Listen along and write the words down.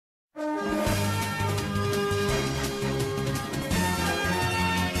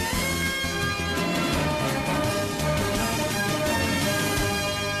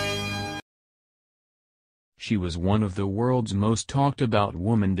she was one of the world's most talked about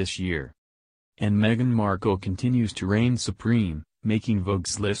women this year. And Meghan Markle continues to reign supreme, making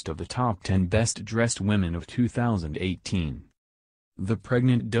Vogue's list of the top 10 best-dressed women of 2018. The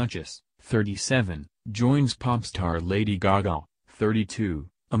pregnant Duchess, 37, joins pop star Lady Gaga, 32,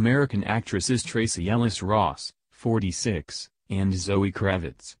 American actresses Tracee Ellis Ross, 46, and Zoe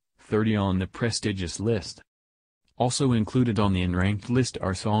Kravitz, 30 on the prestigious list. Also included on the unranked list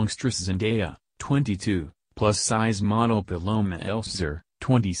are songstress Zendaya, 22, plus-size model Paloma Elszer,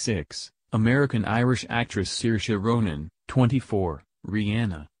 26, American-Irish actress Saoirse Ronan, 24,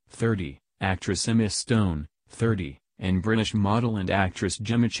 Rihanna, 30, actress Emma Stone, 30, and British model and actress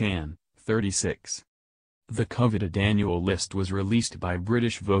Gemma Chan, 36. The coveted annual list was released by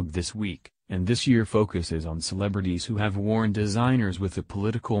British Vogue this week, and this year focuses on celebrities who have worn designers with a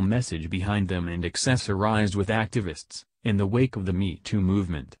political message behind them and accessorized with activists, in the wake of the Me Too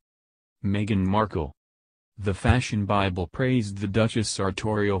movement. Meghan Markle. The fashion Bible praised the Duchess'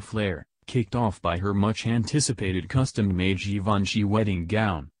 sartorial flair, kicked off by her much-anticipated custom-made Givenchy wedding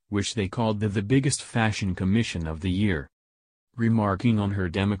gown, which they called the biggest fashion commission of the year. Remarking on her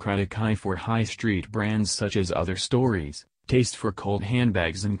democratic eye for high-street brands such as Other Stories, taste for cult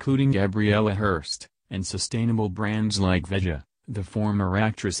handbags including Gabriela Hearst, and sustainable brands like Vega, the former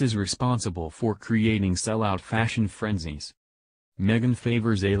actress is responsible for creating sell-out fashion frenzies. Meghan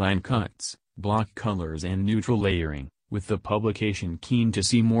favors A-line cuts, block colors and neutral layering, with the publication keen to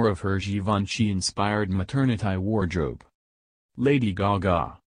see more of her Givenchy-inspired maternity wardrobe. Lady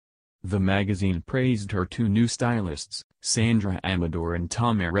Gaga. The magazine praised her two new stylists, Sandra Amador and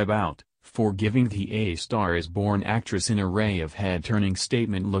Tama Rebaut, for giving the A Star is Born actress an array of head-turning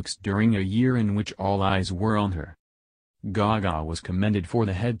statement looks during a year in which all eyes were on her. Gaga was commended for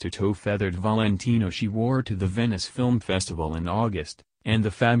the head-to-toe feathered Valentino she wore to the Venice Film Festival in August, and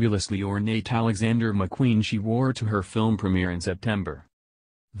the fabulously ornate Alexander McQueen she wore to her film premiere in September.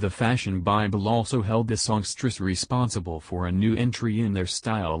 The Fashion Bible also held the songstress responsible for a new entry in their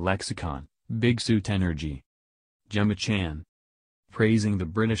style lexicon, Big Suit Energy. Gemma Chan. Praising the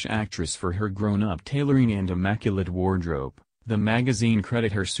British actress for her grown-up tailoring and immaculate wardrobe, the magazine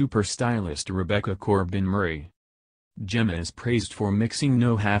credit her super stylist Rebecca Corbin-Murray. Gemma is praised for mixing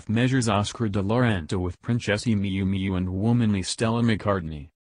no half measures Oscar de la Renta with Princessy Miu Miu and womanly Stella McCartney.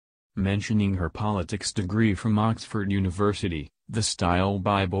 Mentioning her politics degree from Oxford University, the Style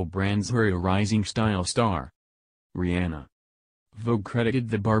Bible brands her a rising style star. Rihanna. Vogue credited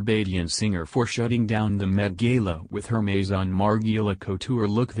the Barbadian singer for shutting down the Met Gala with her Maison Margiela couture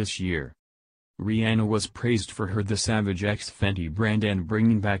look this year. Rihanna was praised for her The Savage X Fenty brand and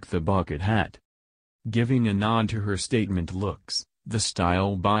bringing back the bucket hat. Giving a nod to her statement looks, the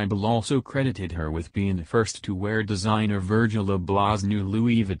Style Bible also credited her with being the first to wear designer Virgil Abloh's new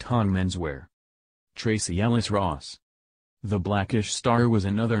Louis Vuitton menswear. Tracee Ellis Ross. The Blackish star was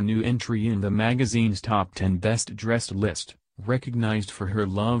another new entry in the magazine's top 10 best-dressed list, recognized for her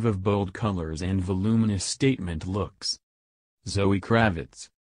love of bold colors and voluminous statement looks. Zoe Kravitz.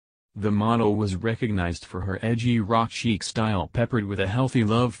 The model was recognized for her edgy rock-chic style peppered with a healthy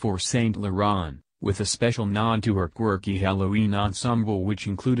love for Saint Laurent, with a special nod to her quirky Halloween ensemble which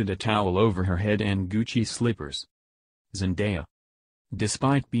included a towel over her head and Gucci slippers. Zendaya.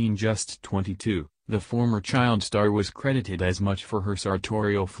 Despite being just 22, the former child star was credited as much for her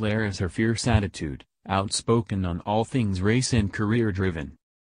sartorial flair as her fierce attitude, outspoken on all things race and career-driven.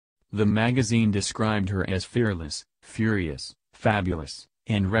 The magazine described her as fearless, furious, fabulous,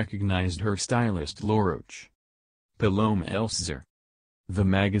 and recognized her stylist Laroche. Paloma Elszer. The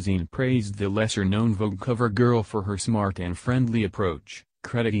magazine praised the lesser-known Vogue cover girl for her smart and friendly approach,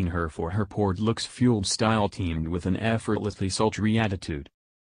 crediting her for her poured looks-fueled style teamed with an effortlessly sultry attitude.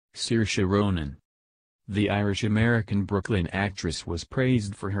 Saoirse Ronan. The Irish-American Brooklyn actress was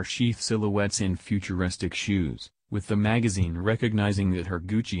praised for her chic silhouettes and futuristic shoes, with the magazine recognizing that her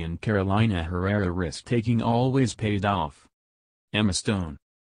Gucci and Carolina Herrera risk-taking always paid off. Emma Stone.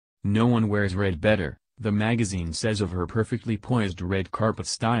 No one wears red better, the magazine says of her perfectly poised red carpet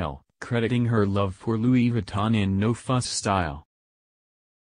style, crediting her love for Louis Vuitton and no-fuss style.